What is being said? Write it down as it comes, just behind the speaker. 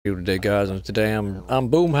Today, guys, and today I'm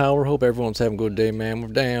Boomhauer. Hope everyone's having a good day, man.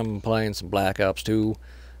 We're playing some Black Ops 2.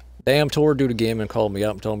 Tor Duty Gaming called me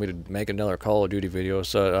up and told me to make another Call of Duty video.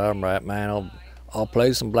 So I'm right, man. I'll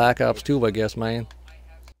play some Black Ops 2, I guess, man.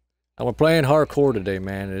 And we're playing hardcore today,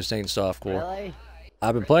 man. This ain't softcore. Really?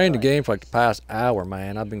 I've been playing the game for like the past hour,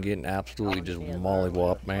 man. I've been getting absolutely just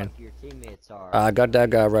mollywopped, man. I got that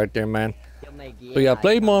guy right there, man. So yeah, I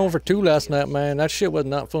played Modern Warfare 2 last night, man. That shit was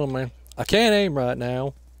not fun, man. I can't aim right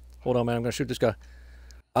now. Hold on, man. I'm gonna shoot this guy.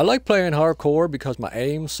 I like playing hardcore because my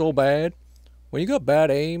aim's so bad. When you got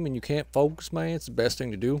bad aim and you can't focus, man, it's the best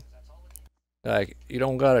thing to do. Like, you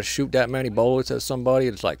don't gotta shoot that many bullets at somebody.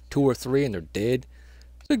 It's like 2 or 3 and they're dead.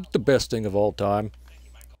 It's like the best thing of all time.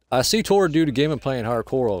 I see Tor Duty Gaming playing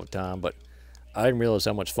hardcore all the time, but I didn't realize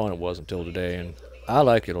how much fun it was until today, and I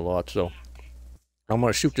like it a lot, so I'm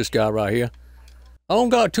gonna shoot this guy right here. I don't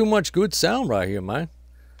got too much good sound right here, man.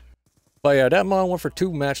 But yeah, that Modern Warfare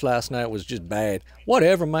 2 match last night was just bad.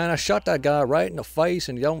 Whatever, man. I shot that guy right in the face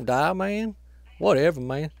and he don't die, man. Whatever,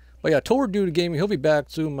 man. But yeah, Tor Duty Gaming, he'll be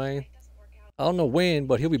back soon, man. I don't know when,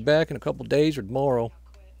 but he'll be back in a couple days or tomorrow.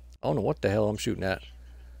 I don't know what the hell I'm shooting at.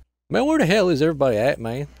 Man, where the hell is everybody at,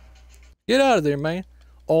 man? Get out of there, man.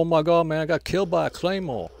 Oh my god, man, I got killed by a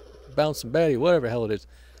claymore. Bouncing Betty, whatever the hell it is.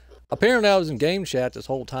 Apparently I was in game chat this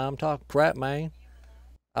whole time talking crap, man.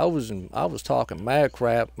 I was talking mad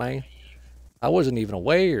crap, man. I wasn't even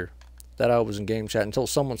aware that I was in game chat until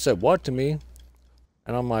someone said what to me.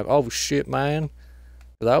 And I'm like, oh shit, man.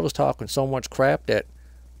 Because I was talking so much crap that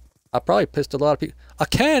I probably pissed a lot of people. I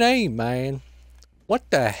can't aim, man.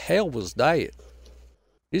 What the hell was that?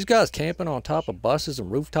 These guys camping on top of buses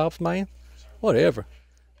and rooftops, man? Whatever.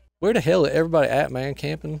 Where the hell is everybody at, man,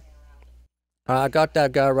 camping? I got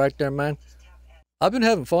that guy right there, man. I've been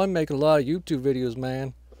having fun making a lot of YouTube videos,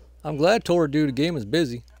 man. I'm glad Tor Duty Gaming's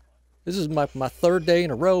busy. This is my third day in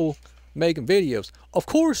a row making videos. Of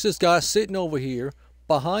course, this guy's sitting over here,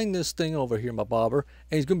 behind this thing over here, my bobber,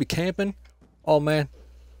 and he's gonna be camping. Oh man,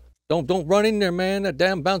 don't run in there, man. That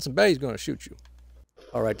damn bouncing bay is gonna shoot you.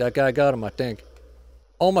 All right, that guy got him, I think.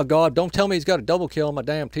 Oh my God, don't tell me he's got a double kill on my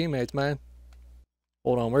damn teammates, man.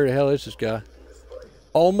 Hold on, where the hell is this guy?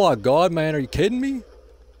 Oh my God, man, are you kidding me?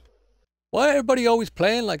 Why everybody always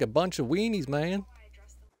playing like a bunch of weenies, man?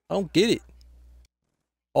 I don't get it.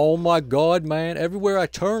 Oh my God, man. Everywhere I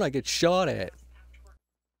turn, I get shot at.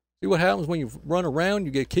 See what happens when you run around,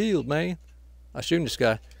 you get killed, man. I shooting this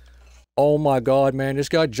guy. Oh my God, man. This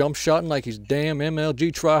guy jump shotting like he's damn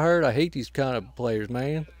MLG tryhard. I hate these kind of players,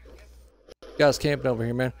 man. This guy's camping over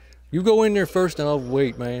here, man. You go in there first and I'll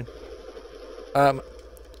wait, man.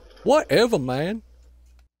 Whatever, man.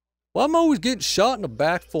 Well, I'm always getting shot in the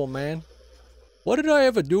back for, man. What did I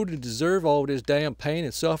ever do to deserve all this damn pain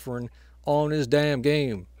and suffering on this damn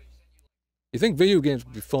game? You think video games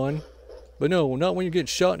would be fun, but no, not when you get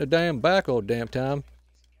shot in the damn back all damn time.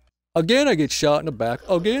 Again, I get shot in the back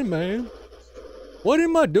again, man. What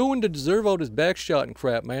am I doing to deserve all this back shot and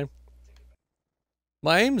crap, man?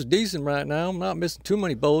 My aim's decent right now. I'm not missing too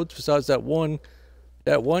many bullets besides that one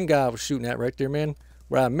guy I was shooting at right there, man,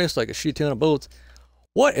 where I missed like a shit ton of bullets.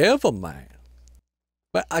 Whatever, man.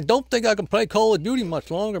 But I don't think I can play Call of Duty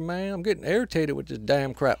much longer, man. I'm getting irritated with this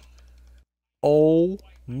damn crap. Oh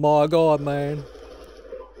my God, man.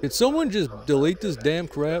 Did someone just delete this damn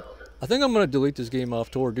crap? I think I'm gonna delete this game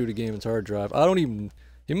off Tor Duty Gaming's hard drive. I don't even...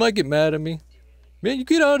 He might get mad at me. Man, you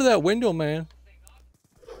get out of that window, man.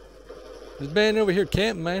 This man over here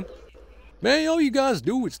camping, man. Man, all you guys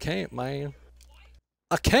do is camp, man.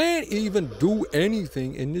 I can't even do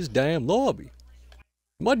anything in this damn lobby.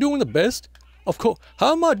 Am I doing the best? Of course.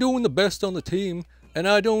 How am I doing the best on the team and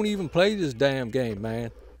I don't even play this damn game,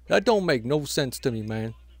 man? That don't make no sense to me,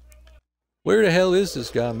 man. Where the hell is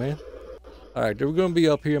this guy, man? Alright, they're gonna be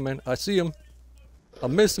up here, man. I see him.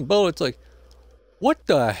 I'm missing bullets. Like, what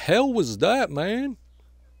the hell was that, man?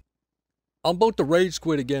 I'm about to rage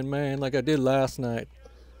quit again, man, like I did last night.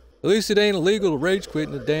 At least it ain't illegal to rage quit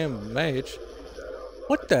in a damn match.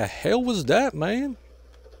 What the hell was that, man?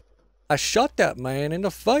 I shot that man in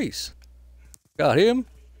the face. Got him.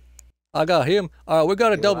 I got him. Alright, we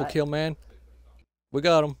got a double kill, man. We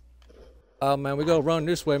got him. Oh, man, we gotta run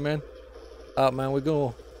this way, man. Oh, man, we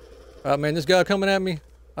go. Oh, man, this guy coming at me.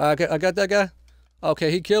 I got that guy. Okay,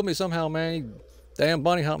 he killed me somehow, man. He damn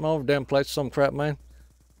bunny hopping over damn place, some crap, man.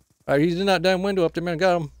 Alright, he's in that damn window up there, man.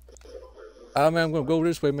 Got him. Oh, man, I'm gonna go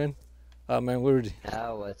this way, man. Oh, man, where's he?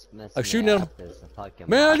 Oh, what's missing? I'm shooting at him.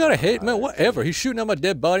 Man, I got a hit, man. Whatever. He's shooting at my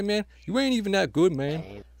dead body, man. You ain't even that good,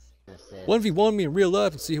 man. 1v1 me in real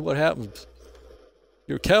life and see what happens.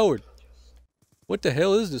 You're a coward. What the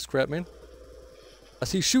hell is this crap, man? I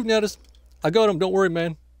see he's shooting at us. I got him. Don't worry,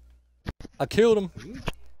 man. I killed him.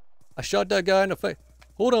 I shot that guy in the face.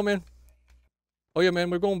 Hold on, man. Oh, yeah, man.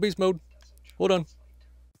 We're going beast mode. Hold on.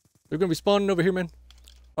 They're going to be spawning over here, man.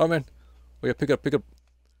 All right, man. Oh, yeah. Pick up.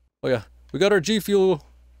 Oh, yeah. We got our G Fuel.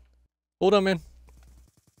 Hold on, man.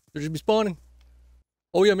 They're just be spawning.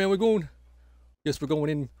 Oh, yeah, man. We're going. Yes, we're going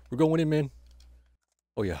in. We're going in, man.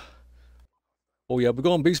 Oh, yeah. Oh, yeah. We're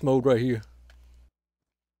going beast mode right here.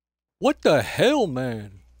 What the hell,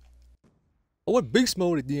 man? Oh, what beast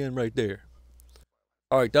mode at the end right there?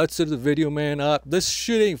 Alright, that's it of the video, man. This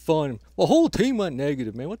shit ain't fun. The whole team went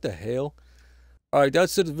negative, man. What the hell? Alright,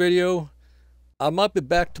 that's it of the video. I might be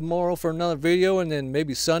back tomorrow for another video, and then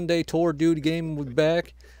maybe Sunday, Tour of Duty game will be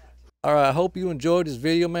back. Alright, I hope you enjoyed this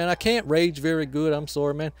video, man. I can't rage very good. I'm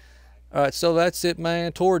sorry, man. Alright, so that's it,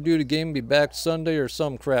 man. Tour of Duty game will be back Sunday or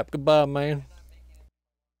some crap. Goodbye, man.